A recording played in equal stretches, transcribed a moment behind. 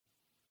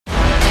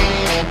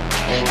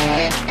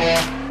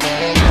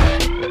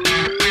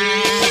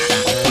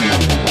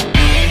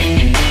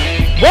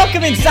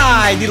Welcome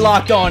inside the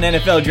Locked On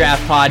NFL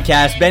Draft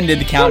Podcast. Ben did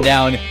the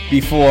countdown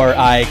before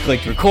I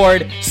clicked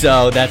record,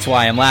 so that's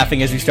why I'm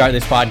laughing as we start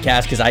this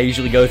podcast, because I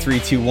usually go 3,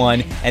 2,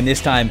 1, and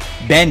this time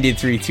Ben did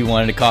 3, 2,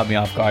 1, and it caught me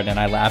off guard, and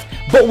I laughed.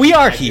 But we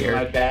are here. I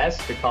do my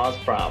best to cause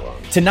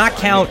problems. To not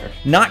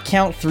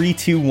count 3,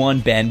 2, 1,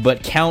 Ben,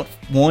 but count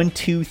 1,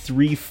 2,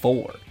 3,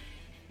 4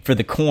 for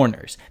the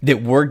corners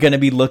that we're going to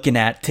be looking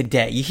at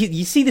today.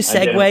 You see the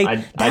segue?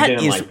 I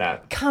didn't like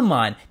that. Come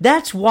on.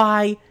 That's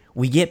why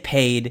we get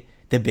paid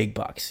the big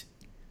bucks.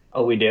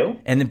 Oh, we do?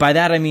 And by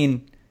that I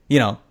mean,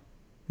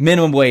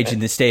 minimum wage in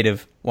the state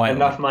of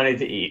Wyoming. Enough money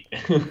to eat.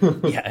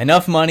 Yeah,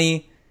 enough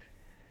money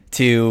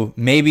to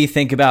maybe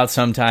think about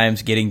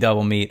sometimes getting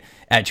double meat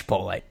at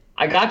Chipotle.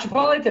 I got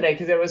Chipotle today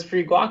because it was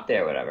free guac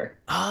there or whatever.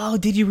 Oh,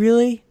 did you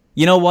really?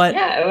 You know what?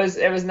 Yeah,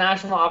 it was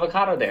National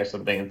Avocado Day or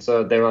something. And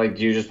so they were like,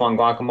 do you just want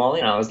guacamole?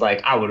 And I was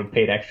like, I would have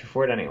paid extra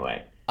for it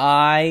anyway.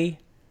 I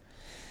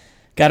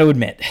got to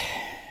admit...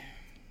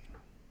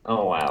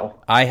 Oh, wow.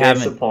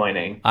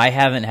 Disappointing. I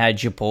haven't had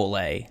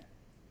Chipotle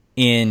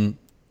in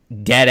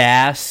dead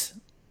ass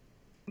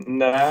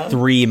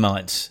 3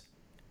 months.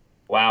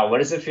 Wow. What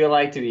does it feel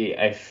like to be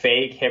a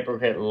fake,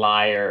 hypocrite,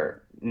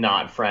 liar,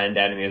 not friend,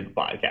 enemy of the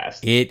podcast?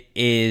 It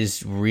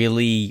is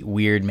really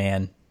weird,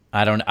 man.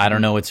 I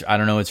don't know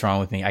what's wrong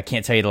with me. I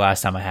can't tell you the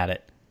last time I had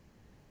it.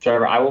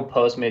 Trevor, I will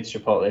Postmates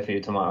Chipotle for you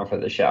tomorrow for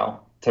the show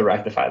to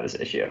rectify this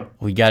issue.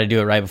 We got to do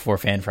it right before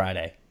Fan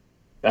Friday.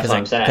 That's what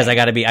I'm saying. Because I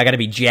gotta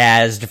be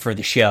jazzed for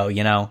the show,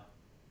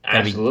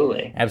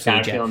 Absolutely. Absolutely. Kind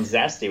of feeling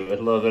zesty with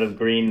a little bit of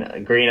green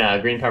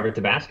pepper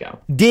Tabasco.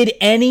 That's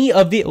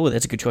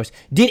a good choice.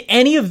 Did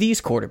any of these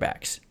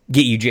quarterbacks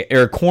get you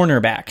or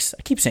cornerbacks?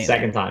 I keep saying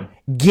second time.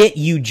 Get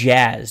you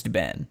jazzed,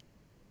 Ben?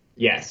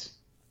 Yes.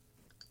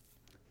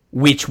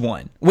 Which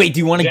one? Wait,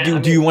 do you want to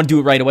do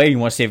it right away, or you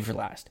want to save it for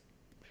last?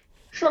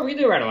 Sure, we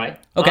can do it right away.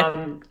 Okay.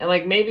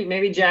 And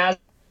maybe jazz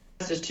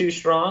is too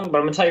strong, but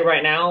I'm gonna tell you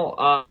right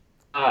now.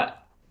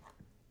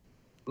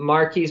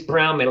 Marquise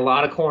Brown made a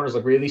lot of corners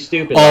look really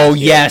stupid. Oh,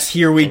 yes,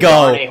 here we go.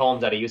 Darnay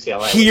Holmes out of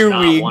UCLA. Here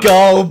we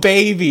go,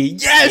 baby.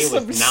 Yes! He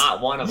was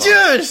not one of them.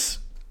 Yes!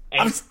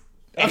 I'm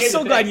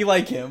so glad you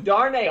like him.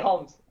 Darnay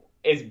Holmes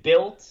is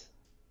built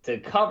to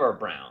cover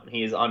Brown.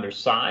 He is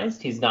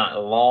undersized, he's not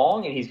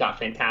long, and he's got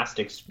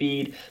fantastic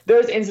speed.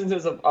 There's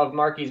instances of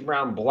Marquise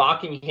Brown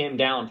blocking him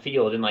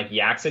downfield in,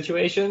 yak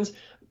situations.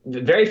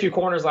 Very few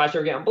corners last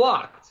year getting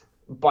blocked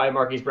by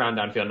Marquise Brown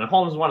downfield, and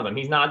Holmes is one of them.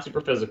 He's not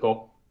super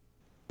physical.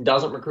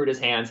 Doesn't recruit his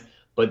hands,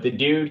 but the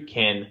dude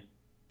can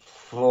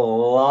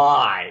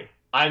fly.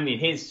 I mean,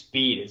 his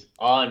speed is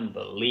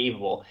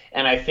unbelievable.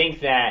 And I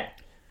think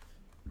that,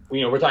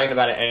 we're talking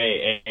about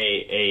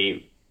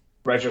a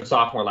redshirt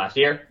sophomore last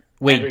year.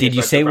 Wait, did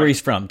you say where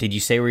he's from?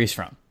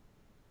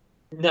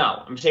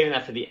 No, I'm saving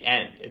that for the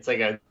end. It's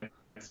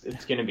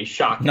it's going to be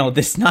shocking. No,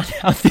 that's not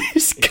how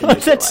this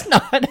goes. That's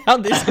not how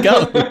this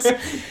goes.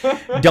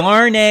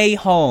 Darnay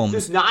Holmes.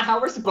 This is not how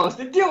we're supposed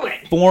to do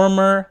it.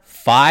 Former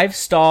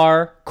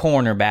 5-star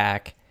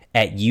cornerback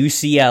at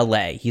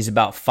UCLA. He's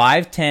about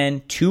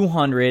 5'10",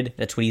 200.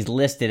 That's what he's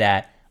listed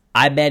at.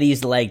 I bet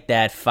he's like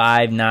that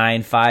 5'9",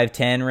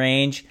 5'10"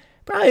 range.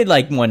 Probably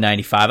like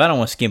 195. I don't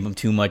want to skimp him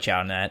too much out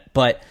on that.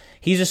 But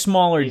he's a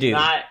smaller dude.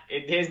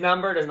 His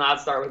number does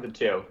not start with a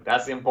 2.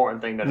 That's the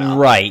important thing to know.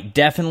 Right.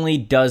 Definitely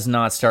does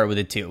not start with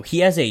a 2. He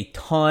has a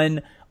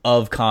ton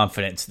of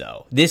confidence,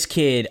 though. This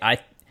kid,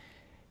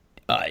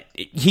 okay,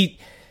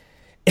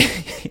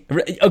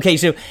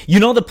 so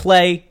the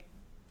play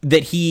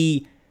that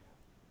he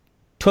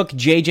took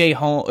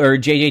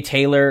J.J.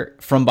 Taylor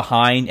from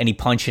behind and he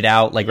punched it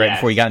out right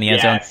before he got in the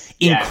end zone?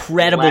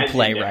 Incredible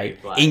play, right?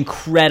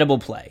 Incredible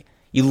play.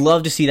 You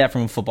love to see that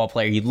from a football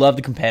player. You love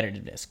the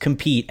competitiveness.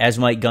 Compete, as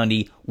Mike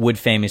Gundy would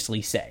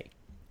famously say.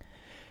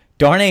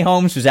 Darnay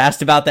Holmes was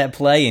asked about that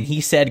play, and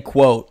he said,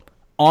 quote,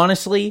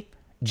 "Honestly,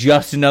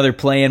 just another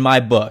play in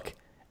my book.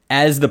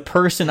 As the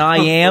person I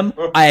am,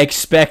 I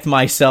expect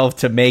myself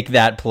to make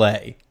that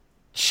play."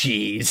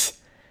 Jeez.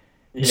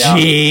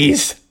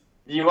 Jeez.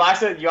 You watched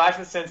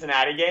the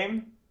Cincinnati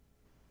game?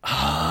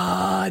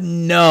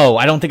 No,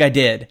 I don't think I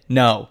did.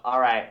 No. All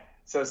right.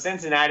 So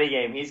Cincinnati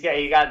game,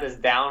 he got this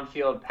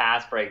downfield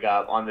pass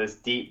breakup on this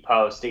deep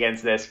post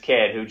against this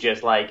kid who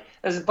just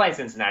this is playing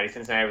Cincinnati.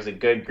 Cincinnati was a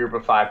good group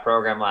of 5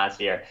 program last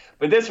year.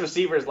 But this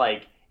receiver's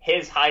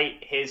his height,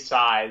 his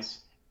size,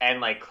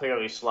 and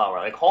clearly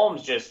slower.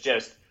 Holmes just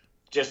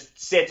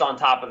sits on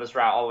top of this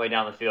route all the way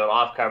down the field,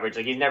 off coverage.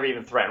 He's never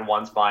even threatened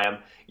once by him.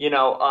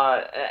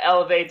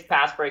 Elevates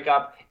pass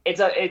breakup. It's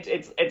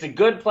a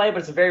good play, but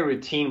it's a very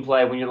routine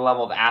play when you're the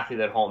level of athlete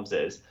that Holmes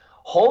is.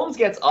 Holmes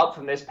gets up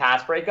from this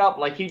pass breakup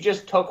like he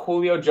just took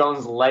Julio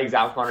Jones' legs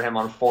out from under him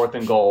on 4th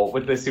and goal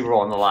with the Super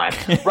Bowl on the line,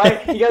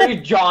 right? You got to be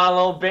jawing a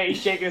little bit,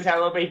 he's shaking his head a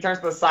little bit, he turns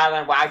to the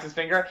sideline, wags his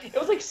finger. It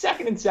was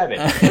 2nd and 7.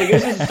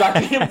 This is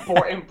such an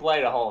important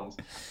play to Holmes.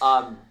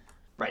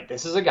 Right,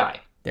 this is a guy.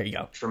 There you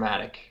go.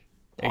 Dramatic.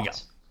 There you go.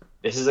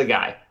 This is a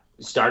guy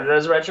who started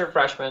as a redshirt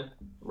freshman,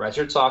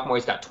 redshirt sophomore.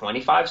 He's got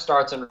 25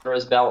 starts under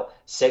his belt,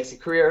 6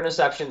 career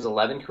interceptions,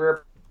 11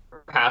 career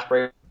pass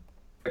breakups.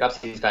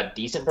 He's got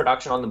decent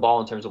production on the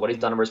ball in terms of what he's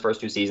done over his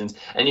first 2 seasons.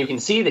 And you can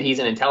see that he's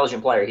an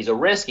intelligent player. He's a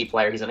risky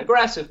player. He's an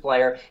aggressive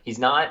player. He's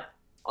not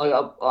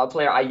a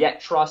player I yet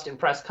trust in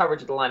press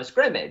coverage at the line of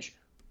scrimmage.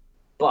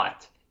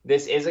 But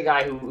this is a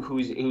guy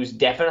who's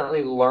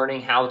definitely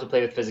learning how to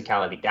play with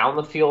physicality down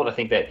the field. I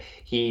think that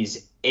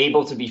he's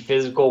able to be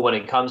physical when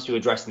it comes to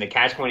addressing the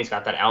catch point. He's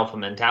got that alpha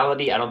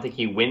mentality. I don't think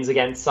he wins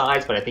against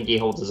size, but I think he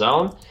holds his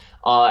own.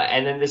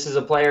 And then this is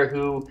a player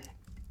who,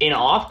 in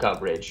off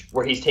coverage,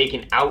 where he's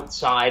taken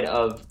outside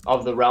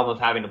of the realm of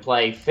having to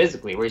play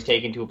physically, where he's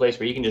taken to a place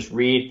where you can just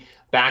read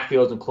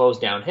backfields and close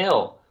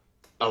downhill,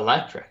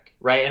 electric,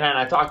 right? And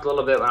I talked a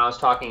little bit when I was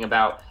talking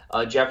about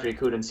Jeffrey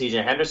Okudah and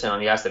C.J. Henderson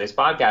on yesterday's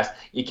podcast.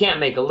 You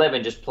can't make a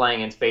living just playing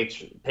in space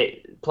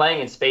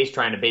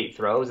trying to bait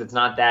throws. It's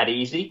not that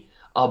easy.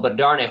 But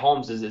Darnay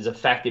Holmes is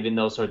effective in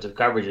those sorts of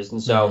coverages.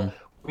 And so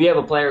we have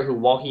a player who,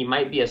 while he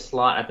might be a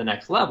slot at the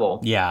next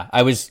level,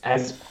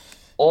 has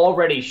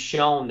already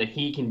shown that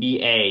he can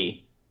be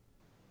a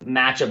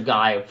matchup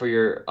guy for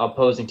your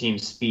opposing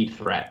team's speed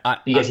threat,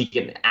 because he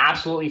can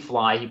absolutely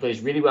fly. He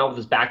plays really well with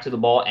his back to the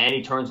ball, and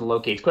he turns and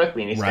locates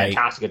quickly, and he's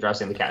fantastic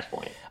addressing the catch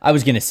point. I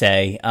was going to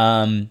say,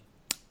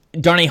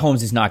 Darnay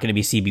Holmes is not going to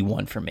be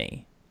CB1 for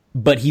me,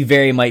 but he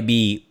very might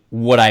be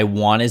what I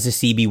want as a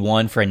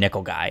CB1 for a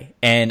nickel guy.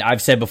 And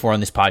I've said before on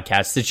this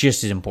podcast, that's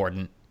just as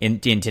important in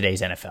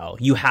today's NFL.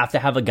 You have to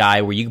have a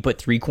guy where you can put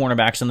 3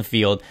 cornerbacks on the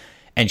field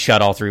and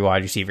shut all 3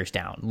 wide receivers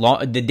down.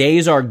 The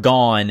days are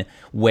gone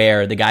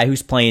where the guy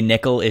who's playing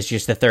nickel is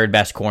just the 3rd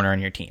best corner on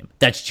your team.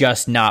 That's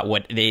just not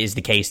what is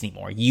the case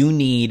anymore. You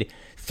need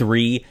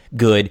 3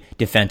 good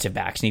defensive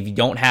backs. And if you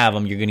don't have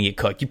them, you're going to get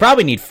cooked. You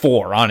probably need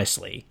 4,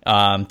 honestly,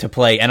 to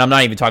play. And I'm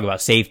not even talking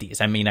about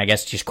safeties. I mean, I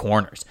guess just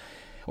corners.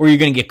 Or you're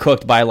going to get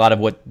cooked by a lot of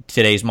what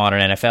today's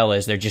modern NFL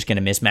is. They're just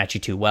going to mismatch you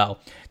too well.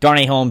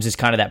 Darnay Holmes is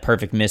kind of that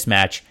perfect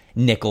mismatch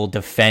nickel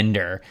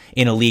defender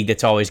in a league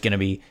that's always going to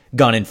be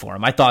gunning for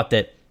him. I thought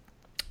that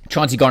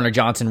Chauncey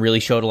Gardner-Johnson really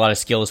showed a lot of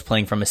skills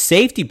playing from a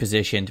safety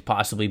position to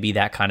possibly be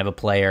that kind of a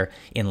player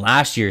in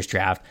last year's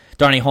draft.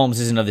 Darnay Holmes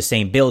isn't of the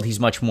same build. He's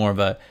much more of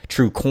a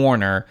true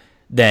corner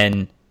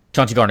than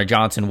Chauncey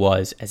Gardner-Johnson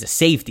was as a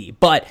safety.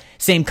 But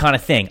same kind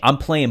of thing. I'm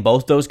playing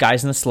both those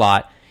guys in the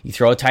slot. You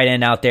throw a tight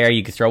end out there.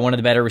 You could throw one of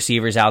the better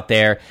receivers out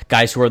there.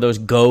 Guys who are those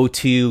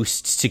go-to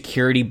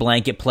security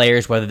blanket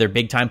players, whether they're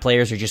big-time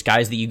players or just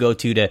guys that you go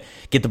to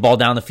get the ball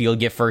down the field,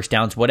 get first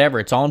downs,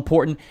 whatever. It's all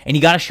important, and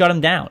you got to shut them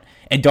down.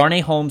 And Darnay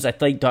Holmes, I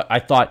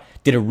thought,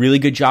 did a really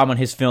good job on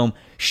his film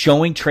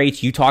showing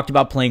traits. You talked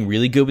about playing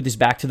really good with his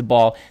back to the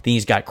ball. Then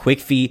he's got quick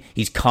feet.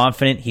 He's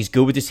confident. He's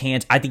good with his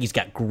hands. I think he's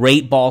got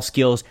great ball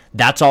skills.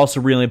 That's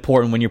also really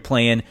important when you're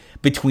playing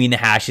between the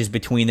hashes,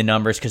 between the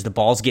numbers, because the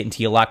ball's getting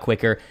to you a lot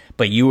quicker.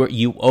 But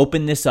you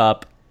open this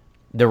up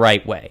the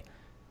right way.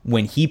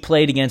 When he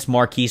played against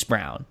Marquise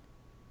Brown,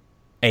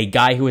 a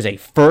guy who was a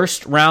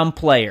first-round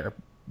player,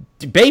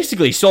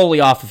 basically solely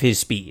off of his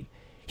speed,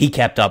 he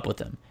kept up with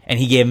him. And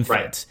he gave him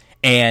fits.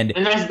 And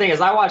that's the thing, is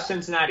I watched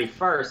Cincinnati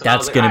first. And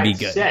that's going to be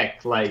good.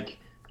 Sick.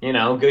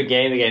 Good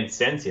game against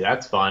Cincy.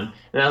 That's fun.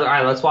 And I was like, all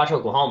right, let's watch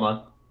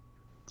Oklahoma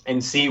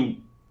and see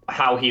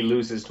how he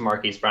loses to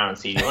Marquise Brown and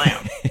CeeDee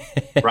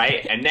Lamb.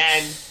 Right? And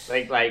then,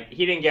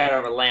 he didn't get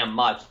over Lamb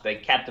much. They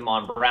kept him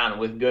on Brown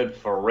with good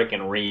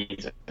frickin'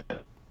 reason.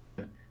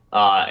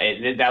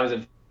 That was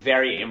a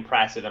very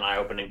impressive and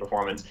eye-opening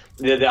performance.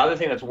 The other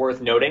thing that's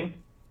worth noting,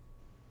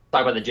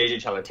 talk about the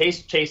J.J. Taylor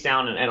chase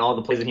down and all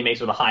the plays that he makes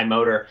with a high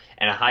motor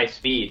and a high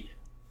speed.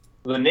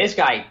 When this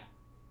guy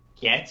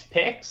gets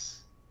picks,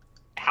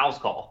 house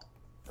call.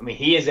 I mean,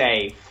 he is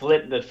a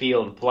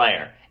flip-the-field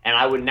player, and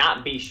I would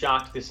not be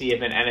shocked to see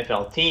if an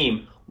NFL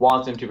team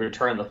wants him to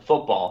return the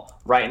football.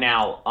 Right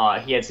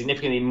now, he had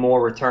significantly more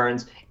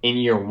returns in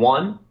year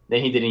 1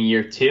 than he did in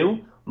year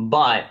 2,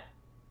 but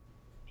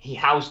he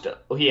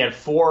had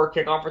 4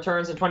 kickoff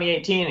returns in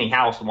 2018, and he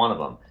housed one of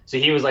them. So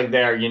he was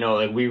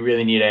we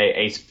really need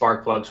a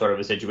spark plug sort of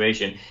a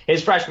situation.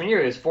 His freshman year,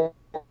 he was 4th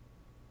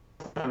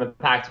in the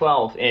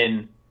Pac-12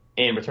 in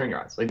return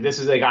yards. This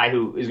is a guy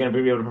who is going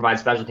to be able to provide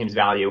special teams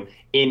value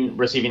in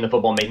receiving the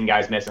football, making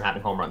guys miss, and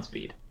having home run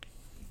speed.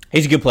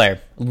 He's a good player.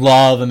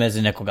 Love him as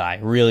a nickel guy.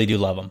 Really do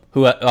love him.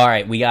 All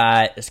right, we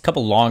got a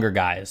couple longer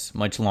guys,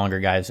 much longer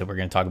guys that we're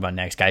going to talk about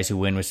next. Guys who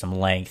win with some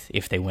length,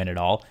 if they win at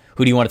all.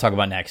 Who do you want to talk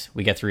about next?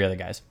 We got 3 other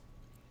guys.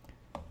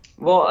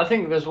 Well, I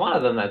think there's one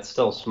of them that's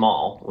still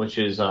small, which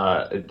is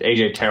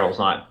AJ Terrell's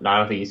not. I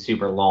don't think he's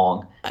super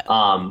long.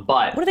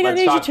 But what do they got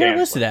AJ Terrell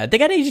listed at? They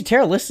got AJ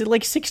Terrell listed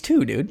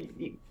 6'2",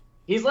 dude.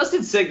 He's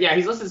listed 6. Yeah,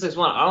 he's listed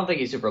 6'1". I don't think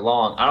he's super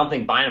long. I don't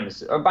think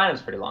Bynum's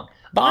pretty long.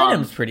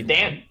 Bynum's pretty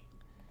long.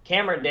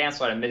 Cameron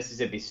Dantzler at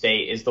Mississippi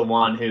State is the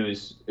one who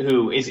is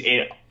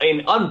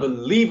an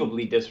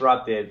unbelievably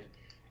disruptive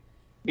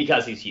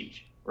because he's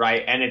huge,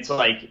 right? And it's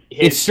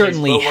it's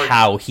certainly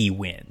how he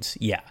wins.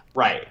 Yeah,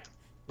 right.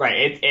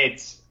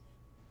 It's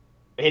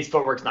his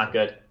footwork's not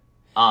good.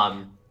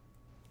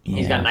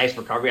 He's got nice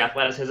recovery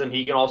athleticism.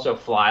 He can also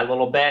fly a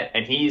little bit,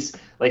 and he's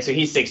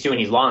 6'2" and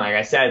he's long, like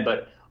I said.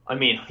 But I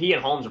mean, he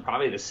and Holmes are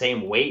probably the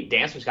same weight.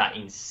 Dantzler's got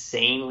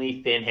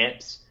insanely thin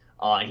hips.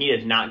 He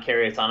does not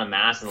carry a ton of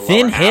mass in the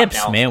thin lower hips,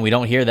 half. Now, man. We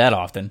don't hear that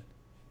often.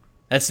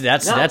 That's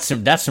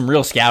some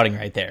real scouting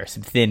right there.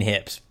 Some thin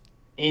hips.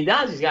 He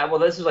does. He's got. Well,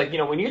 this is like,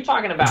 when you're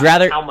talking about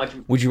how much.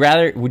 Would you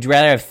rather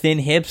have thin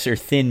hips or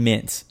thin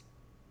mints?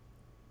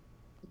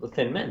 With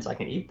thin mints, I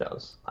can eat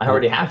those. I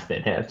already have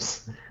thin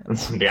hips.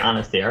 To be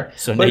honest here.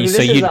 So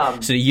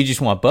you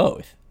just want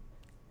both.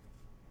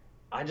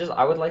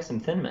 I would like some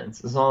thin mints.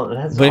 That's all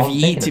if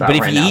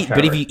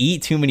you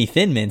eat too many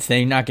thin mints, then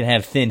you're not going to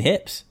have thin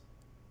hips.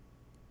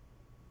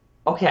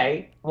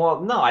 Okay,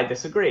 well, no, I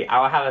disagree.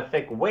 I will have a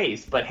thick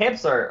waist, but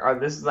hips are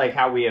this is like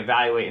how we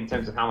evaluate in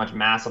terms of how much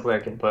mass a player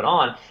can put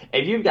on.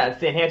 If you've got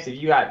thin hips,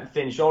 if you got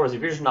thin shoulders,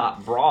 if you're just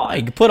not broad,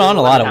 you can put on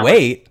a lot of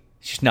weight.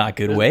 It's just not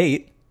good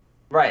weight.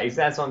 Right,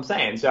 that's what I'm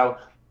saying. So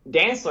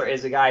Dantzler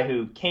is a guy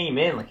who came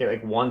in like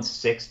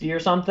 160 or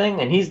something,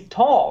 and he's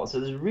tall, so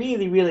there's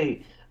really,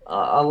 really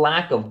a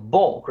lack of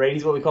bulk, right?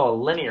 He's what we call a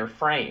linear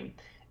frame.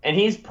 And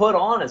he's put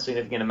on a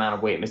significant amount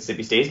of weight at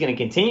Mississippi State. He's going to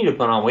continue to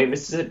put on weight.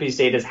 Mississippi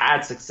State has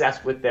had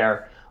success with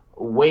their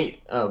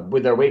weight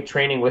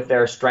training, with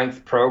their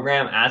strength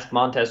program. Ask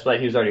Montez Sweat.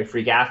 He was already a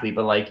freak athlete,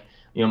 but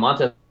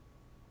Montez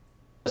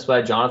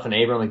Sweat, Jonathan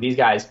Abram, these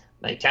guys,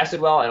 they tested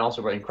well and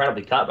also were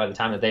incredibly cut by the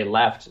time that they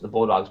left the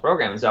Bulldogs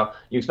program. And so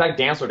you expect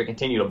Dantzler to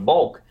continue to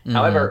bulk. Mm-hmm.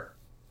 However,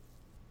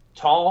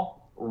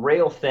 tall,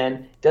 rail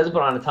thin, doesn't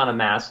put on a ton of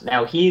mass.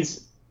 Now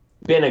he's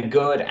been a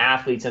good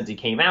athlete since he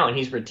came out, and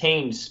he's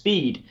retained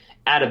speed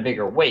at a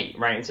bigger weight,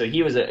 right? And so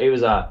he was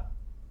a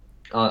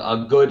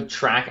good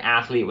track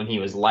athlete when he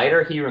was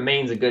lighter. He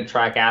remains a good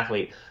track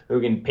athlete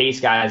who can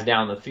pace guys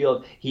down the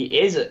field. He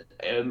is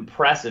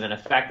impressive and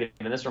effective,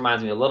 and this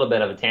reminds me a little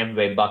bit of a Tampa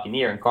Bay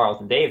Buccaneer and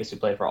Carlton Davis, who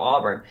played for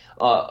Auburn.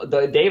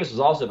 Davis was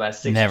also about a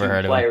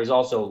 6'2" player. He was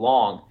also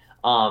long.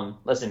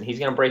 Listen, he's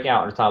going to break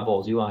out in the top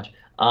bowls. You watch.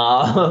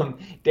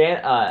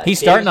 He's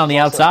starting on the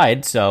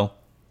outside, so...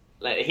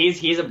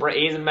 He's a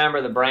member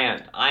of the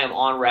brand. I am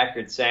on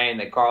record saying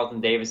that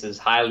Carlton Davis is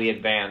highly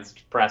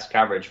advanced press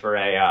coverage for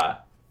a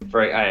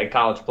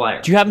college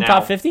player. Do you have him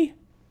top 50?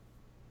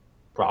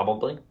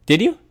 Probably.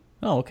 Did you?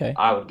 Oh, okay.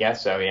 I would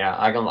guess so. Yeah,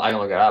 I can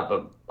look it up,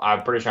 but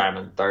I'm pretty sure I'm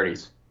in the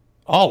 30s.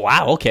 Oh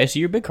wow. Okay, so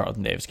you're a big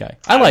Carlton Davis guy.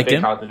 I liked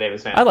him. Carlton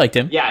Davis fan. I liked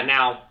him. Yeah.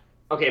 Now.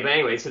 Okay, but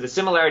anyway, so the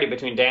similarity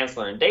between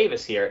Dantzler and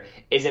Davis here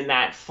is in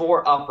that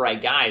four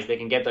upright guys, they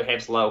can get their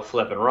hips low,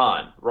 flip, and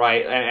run,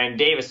 right? And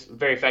Davis,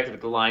 very effective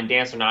at the line.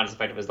 Dantzler, not as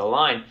effective as the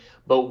line.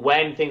 But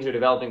when things are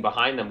developing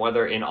behind them,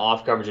 whether in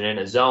off coverage and in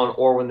a zone,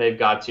 or when they've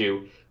got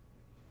to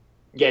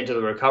get into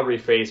the recovery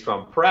phase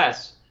from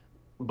press,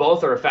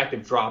 both are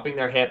effective dropping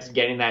their hips,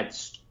 getting that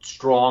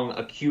strong,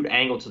 acute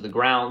angle to the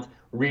ground,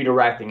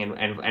 redirecting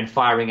and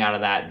firing out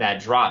of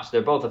that drop. So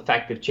they're both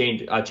effective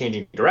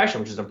changing direction,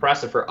 which is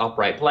impressive for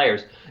upright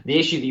players. The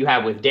issue that you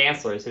have with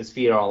Dantzler is his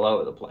feet are all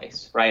over the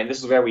place, right? And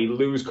this is where we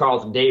lose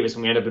Carlton Davis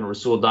and we end up in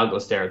Rasul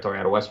Douglas territory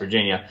out of West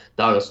Virginia.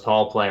 Douglas,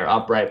 tall player,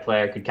 upright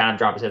player, could kind of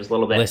drop his hips a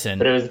little bit. Listen,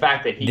 but it was the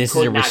fact that he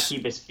could not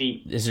keep his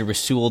feet. This is a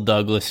Rasul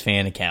Douglas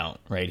fan account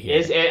right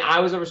here.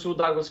 I was a Rasul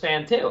Douglas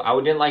fan too. I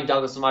didn't like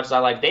Douglas as much as I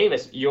like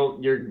Davis.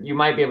 You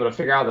might be able to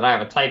figure out that I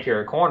have a type here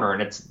at corner,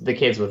 and it's the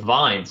kids with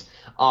vines.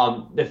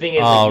 The thing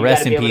is,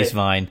 rest in peace,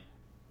 Vine.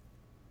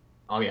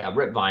 Oh yeah,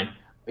 rip Vine.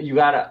 You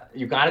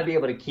gotta be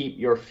able to keep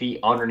your feet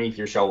underneath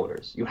your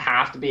shoulders. You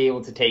have to be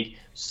able to take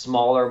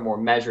smaller, more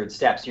measured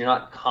steps. You're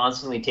not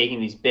constantly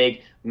taking these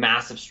big,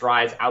 massive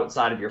strides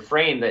outside of your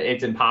frame that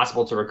it's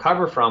impossible to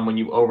recover from when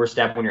you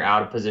overstep, when you're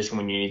out of position,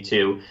 when you need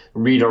to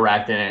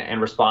redirect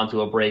and respond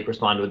to a break,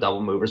 respond to a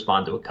double move,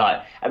 respond to a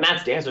cut. And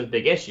that's Dantzler's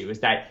big issue, is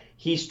that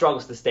he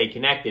struggles to stay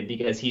connected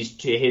because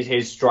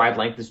his stride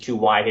length is too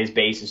wide, his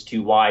base is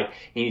too wide.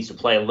 He needs to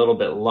play a little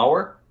bit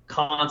lower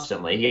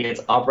constantly. He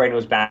gets upright into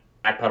his back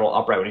pedal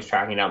upright when he's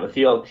tracking down the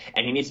field,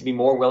 and he needs to be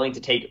more willing to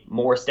take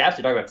more steps.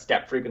 We talk about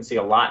step frequency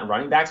a lot in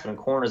running backs, but in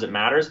corners it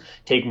matters.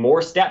 Take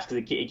more steps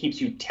because it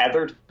keeps you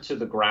tethered to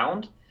the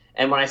ground.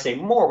 And when I say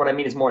more, what I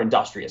mean is more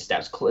industrious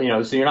steps. So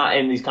you're not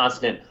in these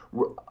constant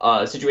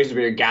situations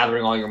where you're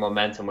gathering all your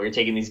momentum, where you're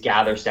taking these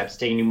gather steps,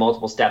 taking you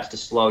multiple steps to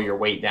slow your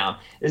weight down.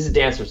 This is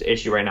Dantzler's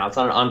issue right now. It's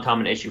not an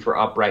uncommon issue for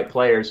upright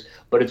players,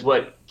 but it's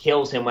what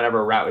kills him whenever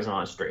a route isn't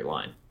on a straight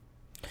line.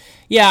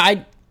 Yeah,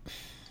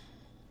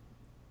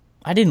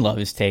 I didn't love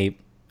his tape.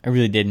 I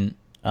really didn't.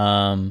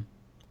 I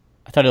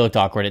thought he looked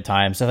awkward at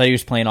times. I thought he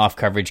was playing off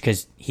coverage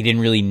because he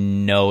didn't really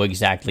know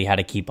exactly how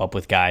to keep up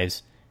with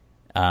guys.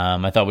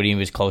 I thought when he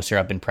was closer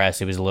up in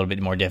press, it was a little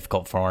bit more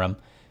difficult for him,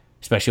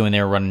 especially when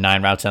they were running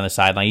 9 routes on the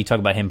sideline. You talk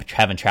about him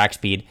having track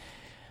speed.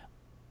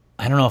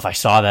 I don't know if I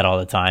saw that all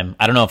the time.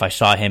 I don't know if I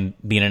saw him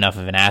being enough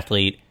of an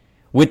athlete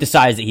with the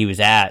size that he was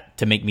at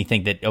to make me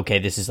think that, okay,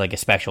 this is like a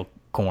special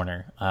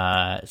corner.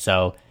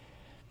 So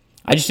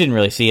I just didn't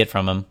really see it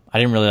from him. I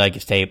didn't really like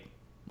his tape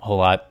a whole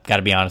lot, got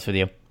to be honest with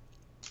you.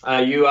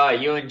 You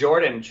and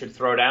Jordan should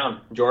throw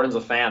down. Jordan's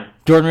a fan.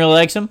 Jordan really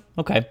likes him?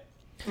 Okay.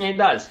 It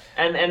does,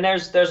 and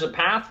there's a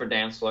path for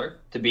Dantzler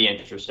to be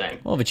interesting.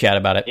 We'll have a chat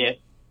about it.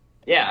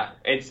 Yeah,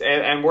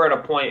 and we're at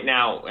a point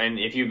now, and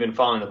if you've been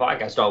following the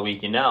podcast all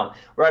week,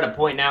 we're at a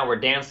point now where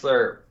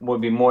Dantzler would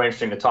be more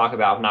interesting to talk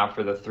about, if not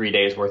for the 3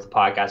 days worth of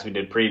podcasts we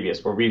did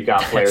previous, where we've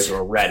got players who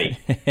are ready,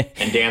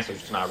 and Dantzler's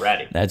just not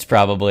ready. That's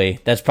probably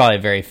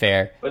very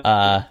fair.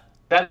 But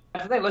that's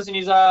the thing. Listen,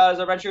 he's a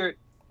redshirt.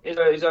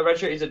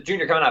 He's a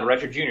junior coming out, a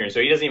redshirt junior, so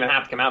he doesn't even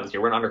have to come out this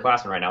year. We're an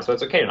underclassman right now, so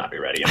it's okay to not be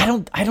ready. I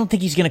don't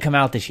think he's going to come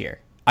out this year.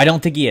 I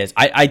don't think he is.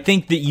 I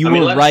think that you were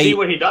let's right. See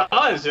what he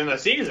does in the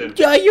season.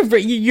 Yeah,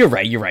 you're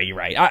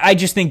right. I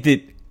just think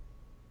that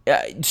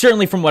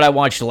certainly from what I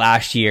watched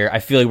last year, I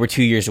feel like we're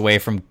 2 years away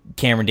from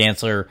Cameron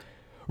Dantzler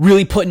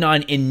really putting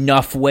on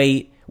enough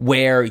weight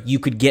where you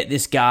could get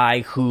this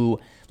guy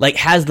who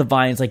has the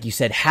vines, like you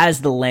said,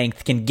 has the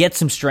length, can get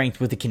some strength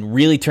with it, can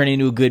really turn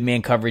into a good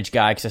man coverage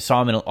guy, because I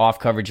saw him in off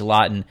coverage a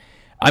lot, and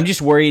I'm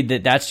just worried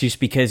that that's just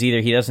because either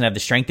he doesn't have the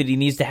strength that he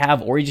needs to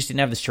have, or he just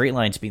didn't have the straight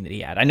line speed that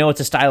he had. I know it's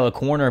a style of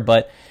corner,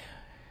 but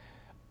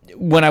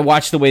when I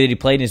watched the way that he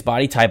played in his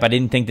body type, I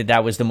didn't think that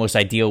that was the most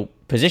ideal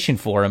position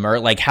for him,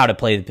 or how to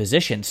play the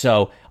position.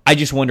 So I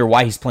just wonder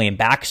why he's playing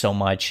back so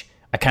much.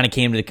 I kind of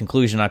came to the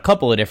conclusion on a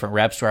couple of different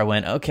reps where I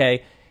went,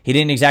 okay, he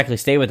didn't exactly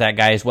stay with that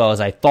guy as well as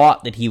I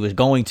thought that he was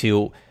going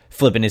to,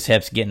 flipping his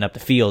hips, getting up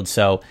the field.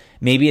 So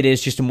maybe it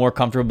is just a more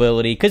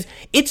comfortability, because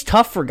it's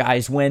tough for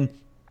guys when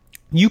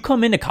you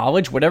come into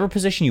college, whatever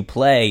position you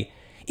play,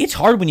 it's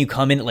hard when you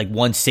come in at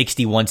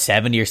 160,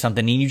 170 or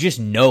something, and you just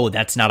know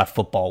that's not a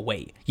football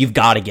weight. You've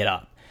got to get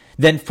up.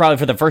 Then probably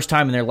for the first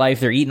time in their life,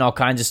 they're eating all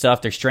kinds of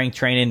stuff. They're strength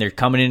training. They're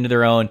coming into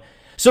their own.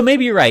 So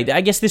maybe you're right.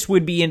 I guess this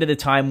would be into the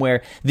time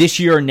where this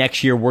year or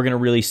next year, we're going to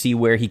really see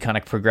where he kind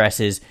of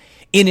progresses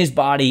in his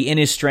body, in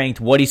his strength,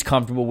 what he's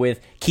comfortable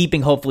with,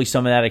 keeping hopefully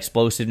some of that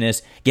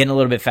explosiveness, getting a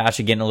little bit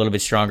faster, getting a little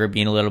bit stronger,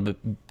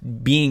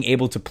 being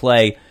able to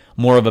play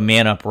more of a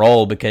man-up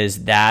role,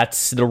 because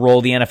that's the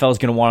role the NFL is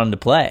going to want him to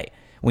play.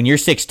 When you're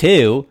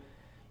 6'2",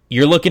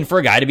 you're looking for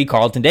a guy to be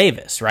Carlton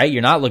Davis, right?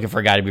 You're not looking for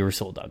a guy to be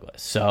Rasul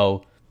Douglas.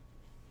 So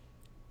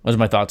those are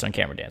my thoughts on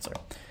Cameron Dantzler.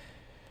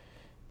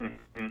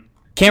 Mm-hmm.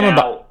 Cameron,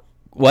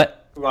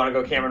 what? You want to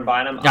go Cameron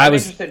Bynum? I'm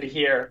interested to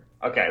hear.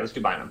 Okay, let's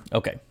do Bynum.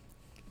 Okay.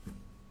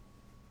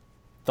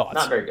 Thoughts?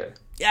 Not very good.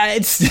 Yeah,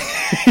 it's...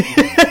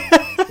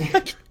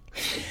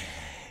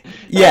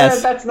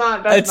 Yes, that's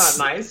not nice.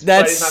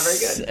 But it's not very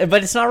good.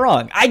 But it's not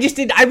wrong. I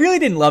really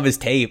didn't love his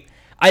tape.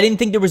 I didn't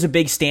think there was a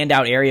big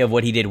standout area of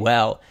what he did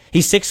well.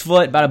 He's 6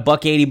 foot, about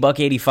 $180,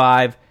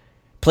 $185.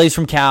 Plays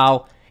from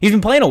Cal. He's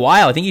been playing a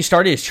while. I think he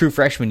started his true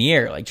freshman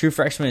year, true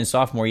freshman and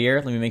sophomore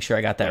year. Let me make sure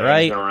I got that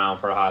right. He's been around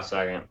for a hot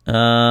second.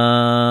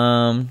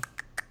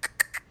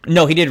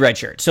 No, he did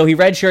redshirt. So he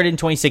redshirted in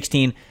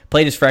 2016.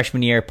 Played his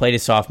freshman year. Played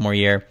his sophomore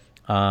year.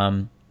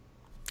 I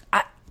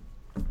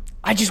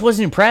just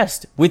wasn't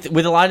impressed with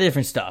a lot of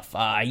different stuff.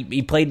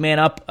 He played man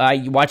up.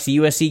 I watched the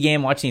USC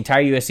game, watched the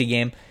entire USC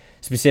game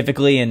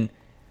specifically, and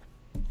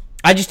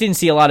I just didn't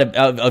see a lot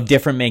of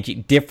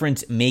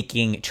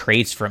difference-making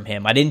traits from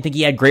him. I didn't think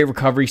he had great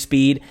recovery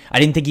speed. I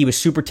didn't think he was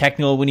super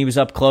technical when he was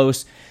up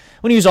close.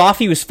 When he was off,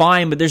 he was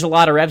fine, but there's a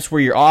lot of reps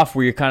where you're off,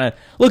 where you're kind of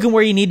looking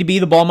where you need to be.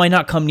 The ball might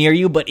not come near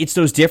you, but it's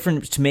those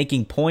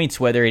difference-making points,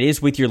 whether it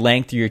is with your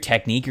length or your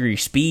technique or your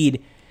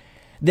speed,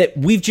 that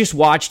we've just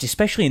watched,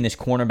 especially in this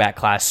cornerback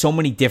class, so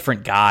many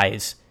different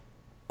guys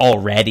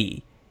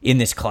already in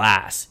this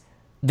class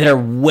that are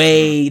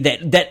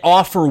that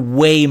offer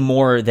way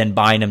more than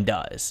Bynum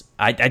does.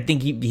 I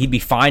think he'd be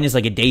fine as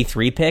a day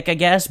 3 pick, I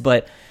guess,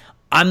 but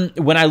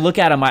when I look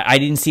at him, I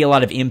didn't see a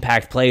lot of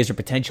impact plays or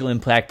potential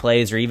impact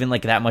plays or even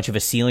that much of a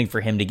ceiling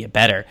for him to get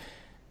better.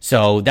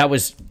 So I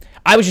was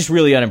just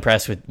really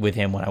unimpressed with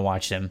him when I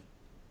watched him.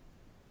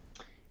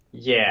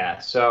 Yeah,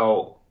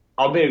 so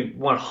I'll be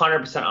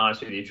 100%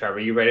 honest with you, Trevor.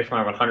 You ready for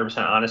my 100%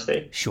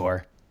 honesty?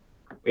 Sure.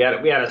 We had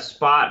a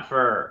spot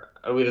for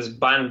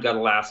Bynum got a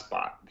last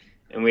spot,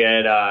 and we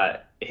had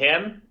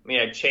him. We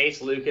had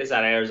Chase Lucas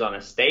out of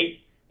Arizona State,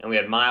 and we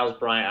had Miles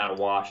Bryant out of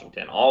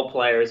Washington. All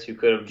players who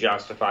could have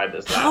justified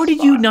this. How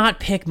did you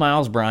not pick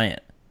Miles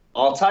Bryant?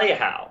 I'll tell you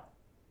how.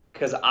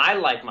 Because I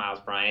like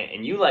Miles Bryant,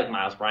 and you like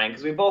Miles Bryant,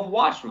 because we both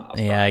watched Miles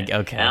Bryant. Yeah,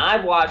 okay. And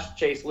I watched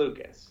Chase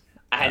Lucas.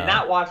 I had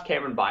not watched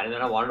Cameron Bynum,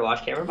 and I wanted to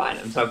watch Cameron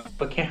Bynum, so I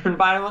put Cameron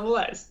Bynum on the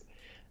list.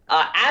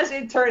 As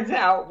it turns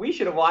out, we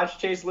should have watched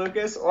Chase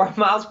Lucas or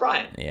Miles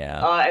Bryant.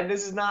 Yeah. And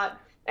this is not.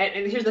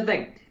 And here's the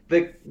thing: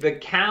 the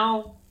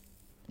Cal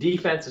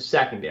defensive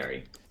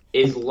secondary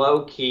is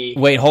low key.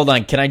 Wait, hold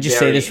on. Can I just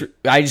say this?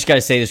 I just got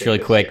to say this really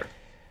quick.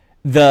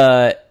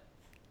 The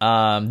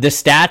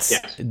stats,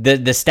 yes.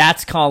 the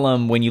stats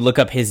column when you look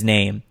up his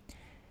name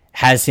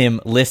has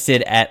him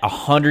listed at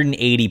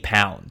 180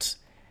 pounds.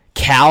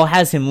 Cal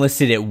has him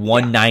listed at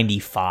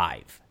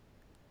 195.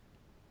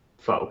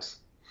 Folks.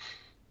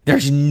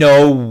 There's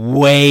no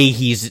way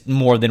he's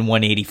more than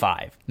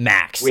 185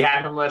 max. We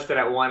have him listed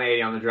at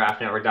 180 on the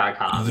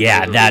draftnetwork.com.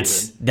 Yeah,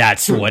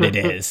 that's what it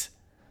is.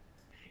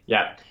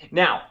 Yeah.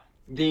 Now,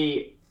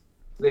 the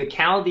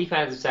Cal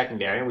defensive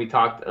secondary, and we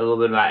talked a little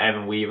bit about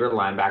Evan Weaver,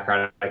 linebacker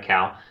out of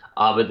Cal.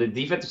 But the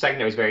defensive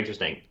secondary is very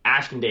interesting.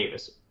 Ashton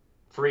Davis,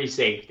 free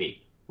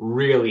safety,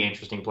 really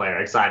interesting player,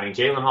 exciting.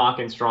 Jalen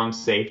Hawkins, strong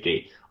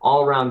safety,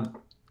 all around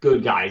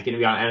good guy. He's going to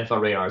be on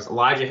NFL radars.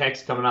 Elijah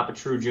Hicks coming up, a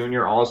true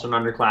junior, also an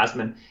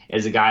underclassman,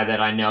 is a guy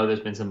that I know there's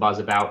been some buzz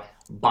about.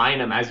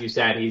 Bynum, as you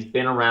said, he's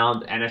been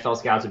around. NFL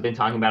scouts have been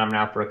talking about him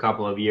now for a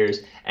couple of years.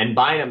 And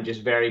Bynum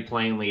just very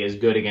plainly is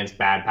good against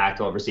bad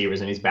Pac-12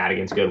 receivers, and he's bad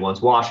against good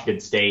ones. Washington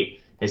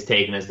State has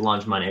taken his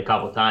lunch money a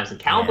couple of times. And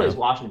Cal plays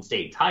Washington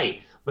State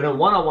tight, but in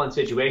one-on-one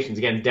situations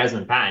against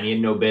Desmond Patton, he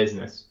had no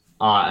business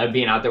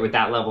being out there with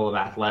that level of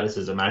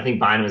athleticism. And I think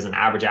Bynum is an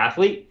average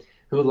athlete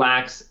who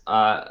lacks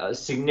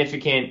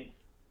significant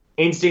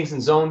instincts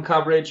in zone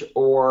coverage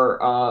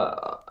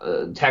or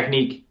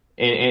technique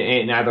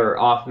in either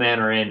off man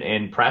or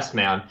in press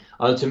man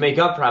to make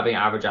up for having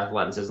average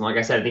athleticism. Like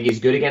I said, I think he's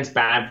good against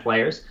bad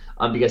players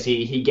because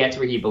he gets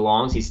where he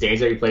belongs. He stays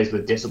there. He plays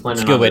with discipline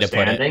and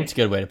understanding. It's a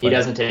good way to put it. He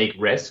doesn't take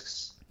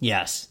risks.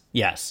 Yes.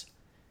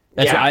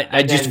 That's why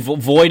I just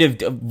void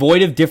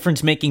of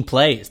difference making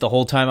plays the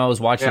whole time I was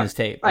watching this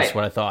tape. That's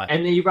what I thought.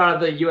 And then you brought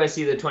up the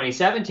USC the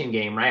 2017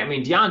 game, right? I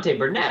mean, Deontay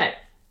Burnett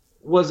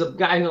was a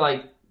guy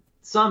who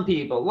some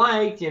people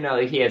liked, he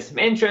had some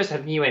interest. I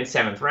think he went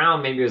 7th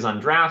round. Maybe he was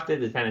undrafted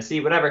to Tennessee,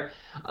 whatever.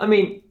 I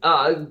mean,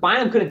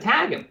 Bynum couldn't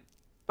tag him.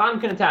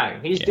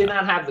 He just did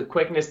not have the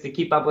quickness to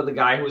keep up with a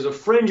guy who was a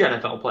fringe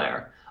NFL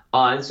player.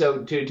 And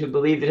so to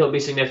believe that he'll be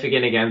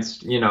significant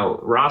against,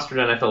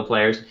 rostered NFL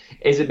players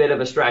is a bit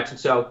of a stretch. And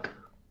so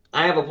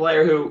I have a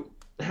player who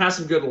has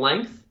some good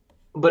length,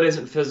 but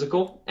isn't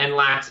physical and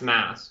lacks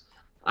mass.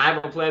 I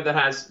have a player that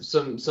has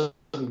some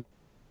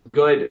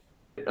good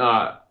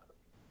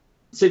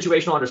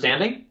situational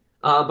understanding,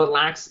 but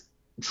lacks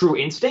true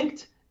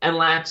instinct and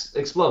lacks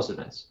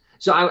explosiveness.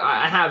 So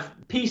I have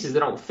pieces that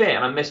don't fit,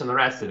 and I'm missing the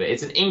rest of it.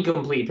 It's an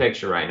incomplete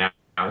picture right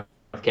now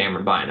with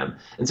Cameron Bynum.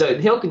 And so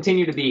he'll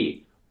continue to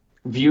be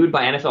viewed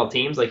by NFL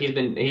teams. Like he's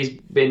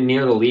been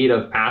near the lead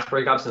of pass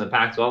breakups in the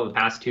Pac-12 the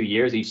past 2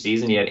 years. Each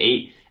season he had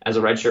 8 as a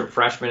redshirt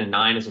freshman and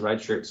 9 as a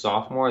redshirt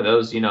sophomore.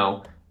 Those, in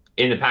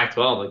the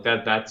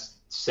Pac-12, that's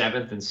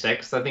 7th and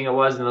 6th, I think it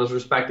was, in those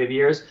respective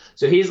years.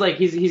 So he's going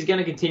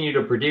to continue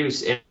to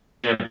produce in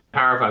a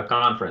Power 5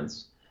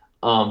 conference.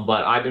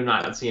 But I do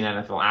not see an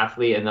NFL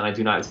athlete, and then I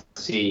do not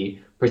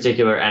see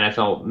particular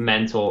NFL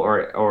mental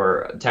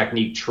or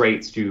technique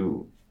traits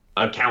to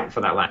account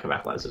for that lack of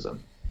athleticism.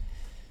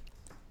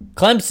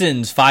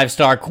 Clemson's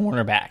 5-star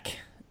cornerback,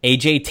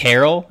 AJ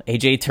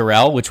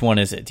Terrell. Which one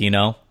is it? Do you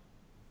know?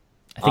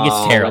 I think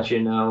it's Terrell. I'll let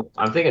you know.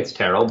 I think it's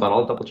Terrell, but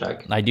I'll double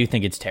check. I do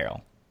think it's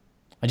Terrell.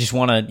 I just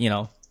want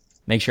to,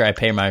 make sure I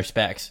pay my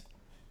respects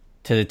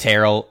to the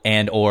Terrell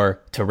and or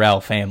Terrell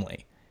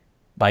family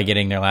by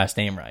getting their last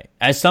name right.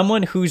 As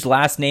someone whose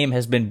last name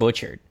has been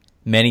butchered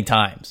many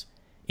times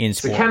in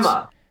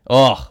sports.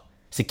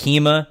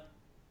 Sakema.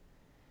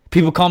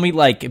 People call me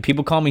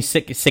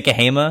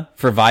Sikahema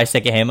for Vi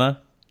Sikahema.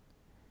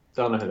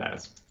 Don't know who that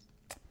is.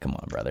 Come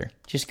on, brother.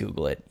 Just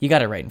Google it. You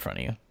got it right in front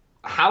of you.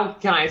 How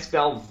can I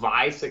spell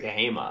Vi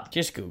Sikahema?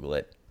 Just Google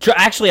it.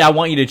 Actually, I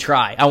want you to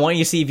try. I want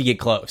you to see if you get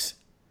close.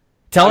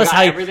 Tell us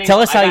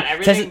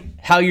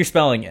how you're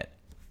spelling it.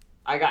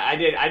 I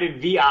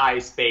did VI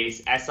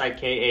space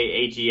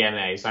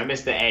SIKAHEMA, so I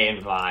missed the A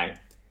in Vi.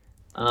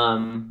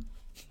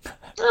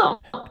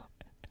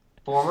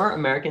 Former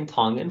American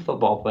Tongan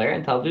football player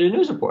and television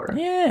news reporter.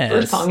 Yes.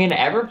 First Tongan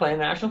to ever play in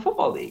the National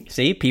Football League.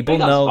 See, people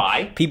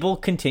know. People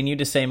continue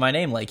to say my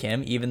name like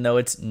him, even though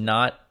it's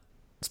not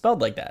spelled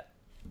like that.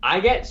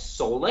 I get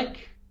Solik,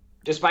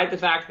 despite the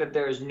fact that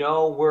there's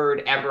no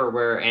word ever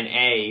where an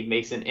A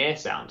makes an I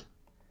sound.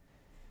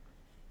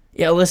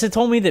 Yeah, Alyssa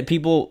told me that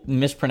people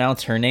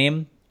mispronounce her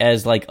name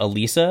as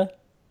Elisa,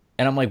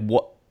 and I'm like,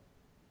 what?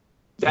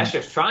 That's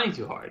just trying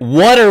too hard.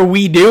 What are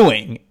we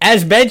doing?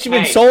 As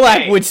Benjamin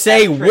Solak would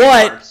say,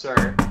 what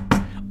sir.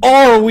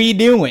 Are we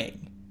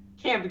doing?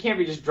 Can't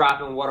be just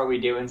dropping what are we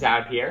doing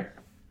out here.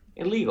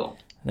 Illegal.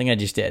 I think I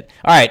just did.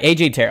 All right,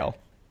 AJ Terrell.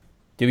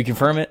 Did we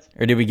confirm it,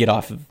 or did we get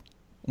off of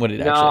what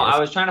it actually is? No, I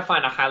was trying to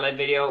find a highlight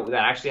video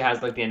that actually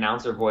has the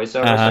announcer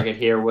voiceover so I could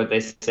hear what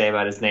they say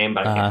about his name,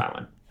 but I can't find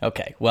one.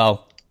 Okay,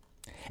 well,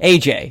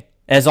 AJ,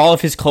 as all of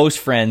his close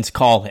friends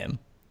call him,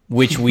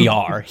 which we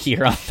are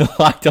here on the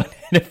Locked On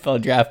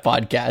NFL Draft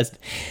Podcast,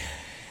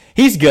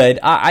 he's good.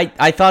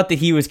 I thought that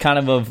he was kind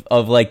of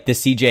the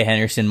C.J.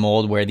 Henderson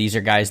mold, where these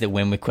are guys that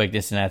win with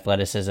quickness and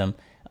athleticism.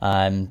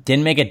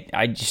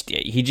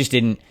 He just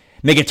didn't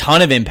make a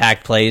ton of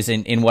impact plays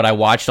in what I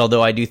watched,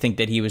 although I do think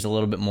that he was a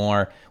little bit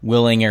more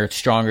willing or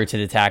stronger to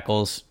the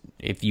tackles,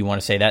 if you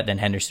want to say that, than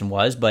Henderson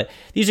was. But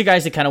these are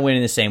guys that kind of win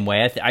in the same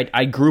way.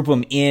 I group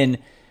them in.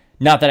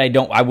 Not that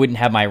I wouldn't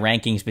have my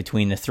rankings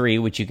between the three,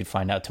 which you could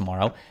find out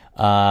tomorrow.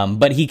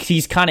 But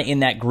he's kind of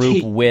in that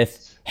group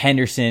with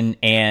Henderson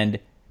and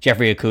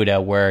Jeffrey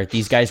Okudah, where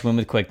these guys win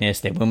with quickness,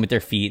 they win with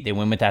their feet, they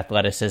win with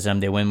athleticism,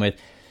 they win with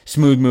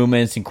smooth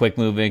movements and quick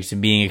movements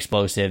and being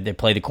explosive. They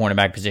play the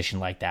cornerback position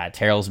like that.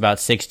 Terrell's about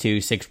 6'2",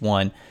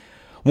 6'1",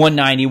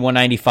 190,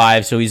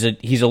 195, so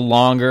he's a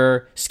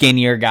longer,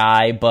 skinnier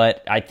guy,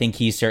 but I think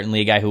he's certainly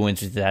a guy who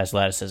wins with his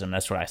athleticism.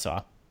 That's what I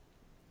saw.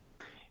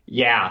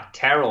 Yeah,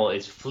 Terrell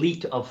is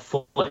fleet of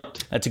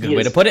foot. That's a good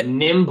way to put it.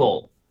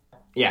 Nimble.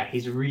 Yeah,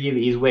 he's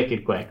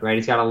wicked quick, right?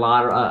 He's got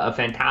a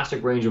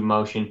fantastic range of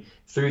motion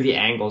through the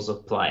angles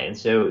of play. And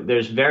so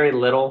there's very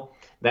little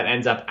that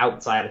ends up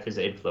outside of his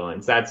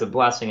influence. That's a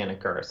blessing and a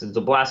curse. It's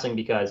a blessing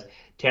because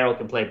Terrell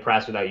can play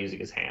press without using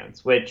his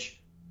hands, which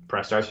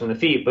press starts from the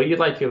feet, but you'd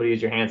like to be able to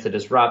use your hands to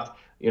disrupt,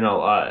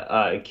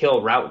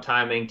 kill route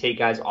timing, take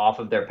guys off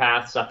of their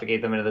path,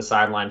 suffocate them into the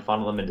sideline,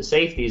 funnel them into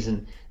safeties.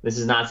 And this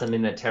is not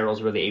something that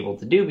Terrell's really able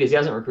to do because he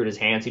doesn't recruit his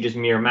hands. He just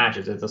mirror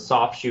matches. It's a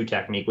soft shoe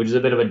technique, which is a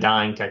bit of a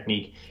dying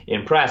technique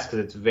in press because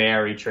it's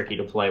very tricky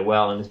to play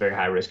well and it's very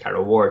high risk, high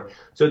reward.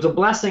 So it's a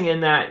blessing in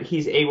that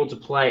he's able to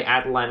play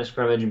at the line of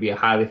scrimmage and be a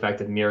highly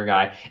effective mirror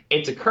guy.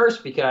 It's a curse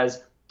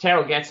because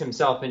Terrell gets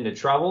himself into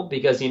trouble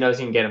because he knows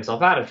he can get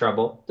himself out of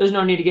trouble. There's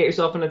no need to get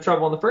yourself into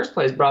trouble in the first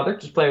place, brother.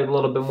 Just play with a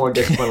little bit more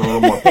discipline, a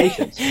little more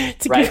patience,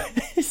 right?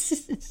 This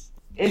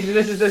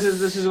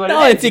is what.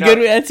 No, it's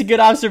a good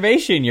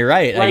observation. You're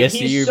right. I guess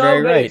you're so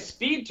very good right. At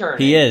speed turning.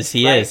 He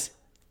is.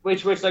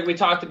 Which, like we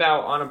talked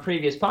about on a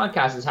previous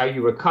podcast, is how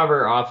you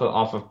recover off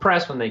of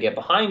press when they get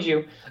behind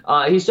you.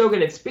 He's so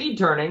good at speed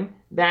turning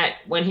that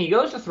when he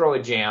goes to throw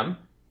a jam,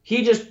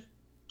 he just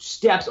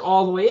steps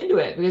all the way into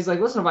it because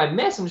listen, if I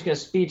miss, I'm just gonna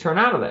speed turn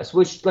out of this,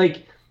 which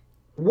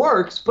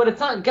works, but it's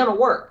not gonna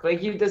work.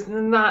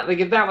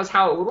 If that was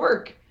how it would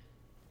work,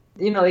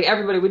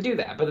 everybody would do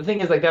that. But the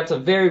thing is, that's a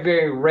very,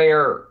 very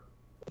rare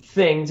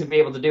thing to be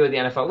able to do at the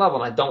NFL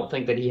level, and I don't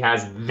think that he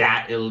has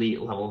that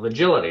elite level of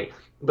agility.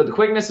 But the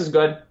quickness is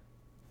good.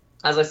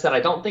 As I said,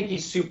 I don't think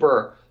he's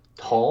super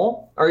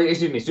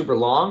super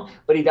long,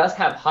 but he does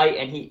have height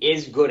and he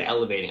is good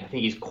elevating. I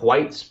think he's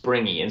quite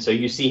springy, and so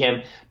you see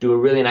him do a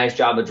really nice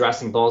job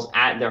addressing balls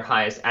at their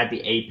highest, at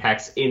the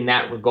apex in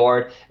that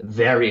regard.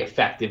 Very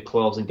effective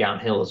closing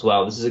downhill as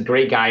well. This is a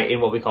great guy in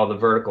what we call the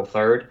vertical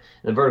third.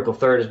 And the vertical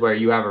third is where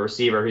you have a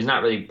receiver who's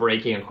not really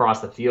breaking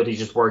across the field. He's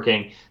just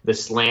working the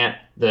slant,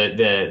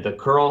 the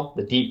curl,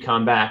 the deep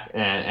comeback,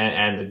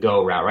 and the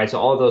go route, right? So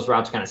all of those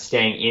routes kind of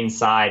staying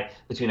inside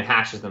between the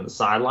hashes and the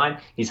sideline.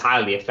 He's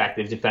highly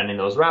effective defending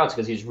those routes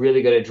because he's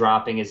really good at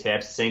dropping his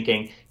hips,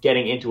 sinking,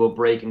 getting into a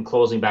break, and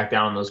closing back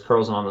down on those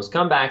curls and on those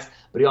comebacks.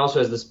 But he also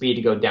has the speed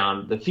to go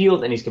down the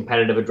field, and he's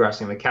competitive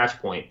addressing the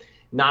catch point.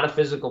 Not a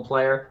physical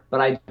player,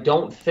 but I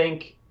don't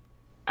think,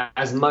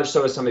 as much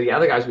so as some of the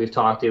other guys we've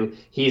talked to,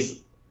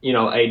 he's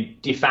a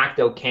de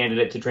facto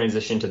candidate to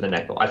transition to the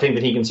nickel. I think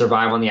that he can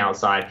survive on the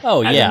outside as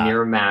a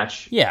mirror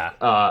match,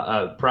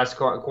 a press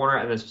corner,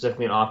 and then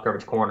specifically an off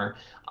coverage corner.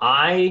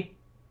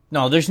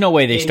 No, there's no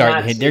way they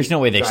start. There's no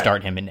way they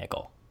start him in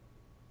nickel.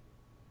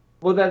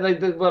 Well,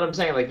 what I'm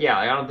saying,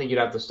 I don't think you'd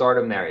have to start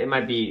him there. It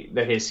might be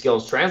that his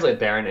skills translate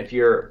there, and if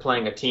you're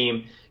playing a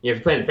team, if you're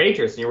playing the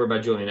Patriots and you're worried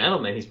about Julian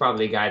Edelman, he's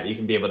probably a guy that you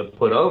can be able to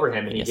put over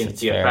him, and he can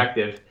be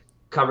effective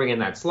covering in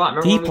that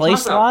slot. Did he play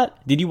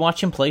slot? Did you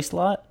watch him play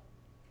slot?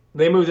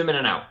 They moved him in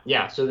and out.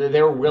 Yeah, so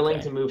they were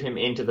willing to move him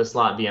into the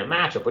slot via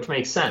matchup, which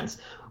makes sense.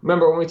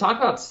 Remember, when we talk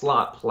about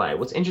slot play,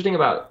 what's interesting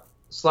about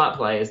slot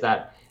play is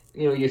that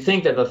you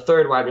think that the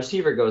third wide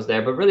receiver goes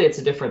there, but really it's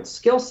a different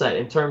skill set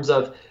in terms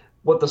of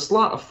what the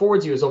slot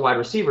affords you as a wide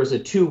receiver is a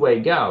two-way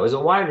go. As a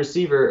wide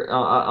receiver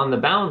on the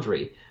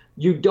boundary,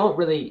 you don't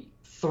really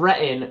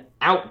threaten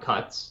out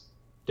cuts,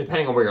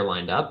 depending on where you're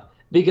lined up,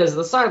 because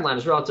the sideline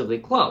is relatively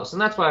close.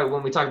 And that's why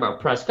when we talk about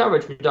press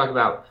coverage, we talk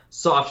about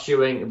soft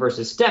shoeing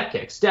versus step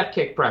kick. Step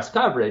kick press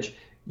coverage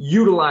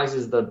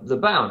utilizes the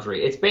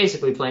boundary. It's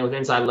basically playing with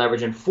inside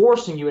leverage and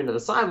forcing you into the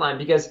sideline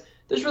because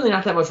there's really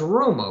not that much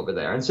room over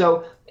there. And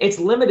so it's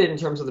limited in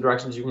terms of the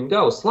directions you can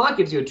go. Slot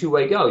gives you a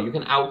two-way go. You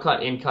can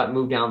outcut, in-cut,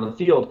 move down the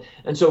field.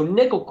 And so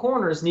nickel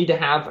corners need to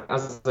have,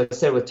 as I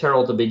said with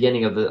Terrell at the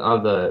beginning of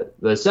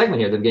the segment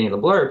here, the beginning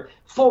of the blurb,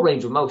 full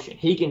range of motion.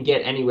 He can get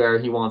anywhere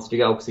he wants to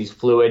go because he's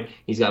fluid,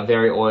 he's got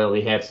very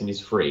oily hips, and he's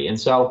free. And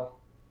so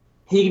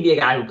he can be a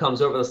guy who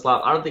comes over the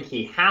slot. I don't think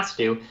he has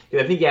to,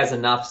 because I think he has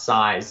enough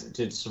size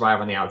to survive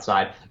on the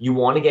outside. You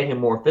want to get him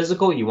more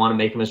physical. You want to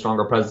make him a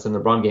stronger presence in the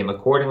run game.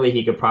 Accordingly,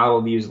 he could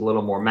probably use a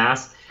little more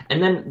mass.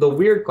 And then the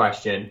weird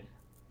question,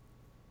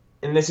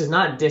 and this is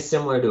not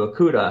dissimilar to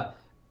Okudah,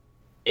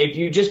 if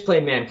you just play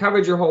man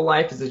coverage your whole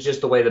life, because it's just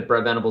the way that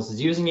Brett Venables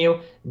is using you,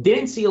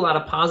 didn't see a lot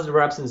of positive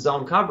reps in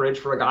zone coverage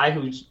for a guy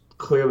who's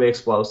clearly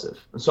explosive.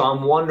 So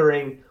I'm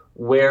wondering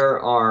where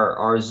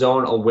our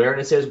zone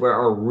awareness is, where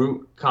our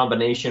route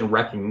combination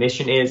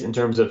recognition is in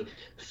terms of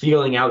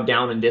feeling out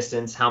down and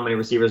distance, how many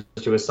receivers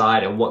to his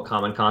side, and what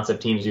common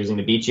concept teams using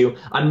to beat you.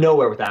 I'm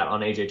nowhere with that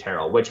on A.J.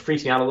 Terrell, which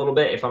freaks me out a little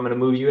bit if I'm going to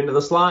move you into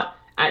the slot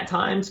at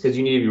times, because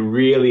you need to be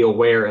really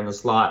aware in the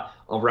slot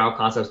of route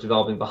concepts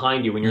developing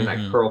behind you when you're in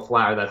that curl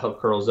flat or that hook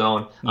curl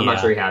zone. I'm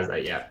not sure he has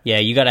that yet. Yeah,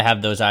 you got to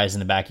have those eyes in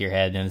the back of your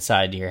head and the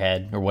side of your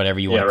head, or whatever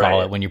you want to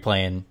call it when you're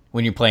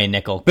playing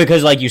nickel,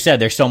 because like you said,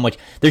 there's so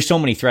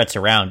many threats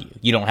around you.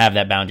 You don't have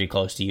that boundary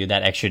close to you,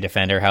 that extra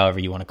defender, however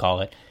you want to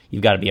call it.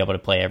 You've got to be able to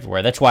play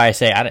everywhere. That's why I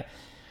say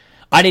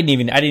I didn't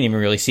even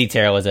really see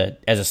Terrell as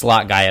a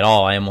slot guy at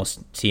all. I almost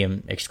see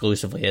him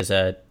exclusively as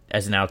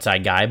an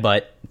outside guy.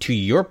 But to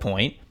your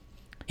point,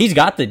 he's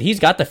got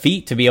the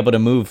feet to be able to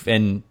move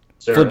and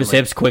flip his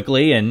hips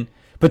quickly and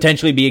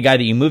potentially be a guy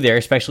that you move there,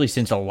 especially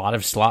since a lot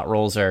of slot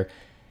roles are,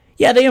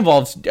 they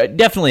involve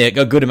definitely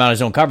a good amount of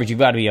zone coverage. You've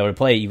got to be able to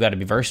play it. You've got to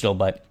be versatile.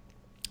 But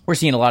we're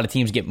seeing a lot of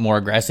teams get more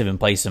aggressive and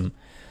play some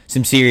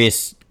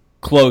serious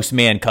close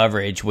man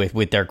coverage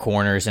with their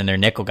corners and their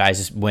nickel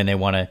guys when they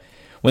want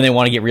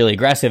to get really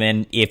aggressive.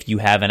 And if you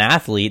have an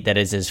athlete that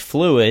is as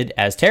fluid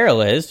as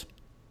Terrell is,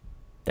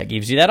 that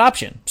gives you that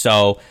option.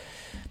 So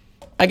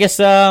I guess,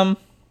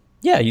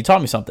 you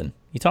taught me something.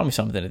 You taught me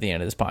something at the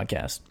end of this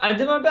podcast. I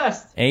did my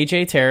best.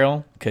 AJ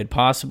Terrell could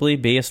possibly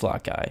be a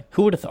slot guy.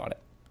 Who would have thought it?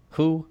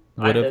 Who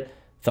would have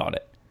thought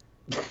it?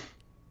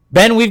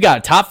 Ben, we've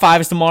got top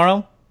 5s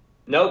tomorrow.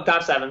 Nope,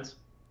 top 7s.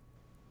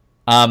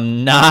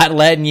 I'm not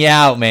letting you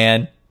out,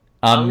 man.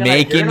 I'm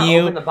making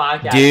you open the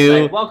podcast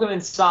do. Like, welcome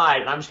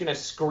inside, and I'm just gonna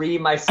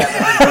scream my 7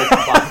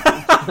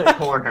 in the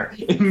corner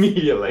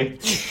immediately.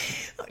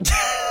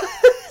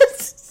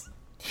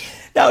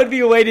 That would be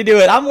a way to do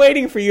it. I'm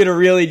waiting for you to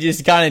really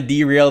just kind of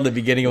derail the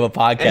beginning of a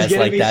podcast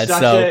like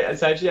that.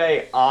 Such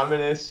a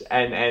ominous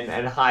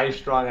and high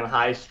strung and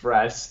high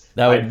stress.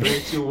 That would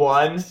 3, 2,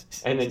 1,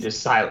 and then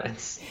just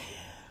silence.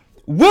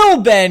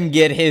 Will Ben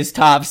get his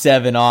top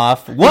 7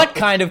 off? What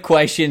kind of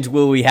questions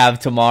will we have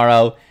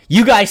tomorrow?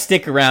 You guys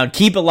stick around.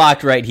 Keep it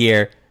locked right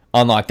here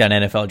on Locked On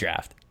NFL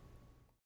Draft.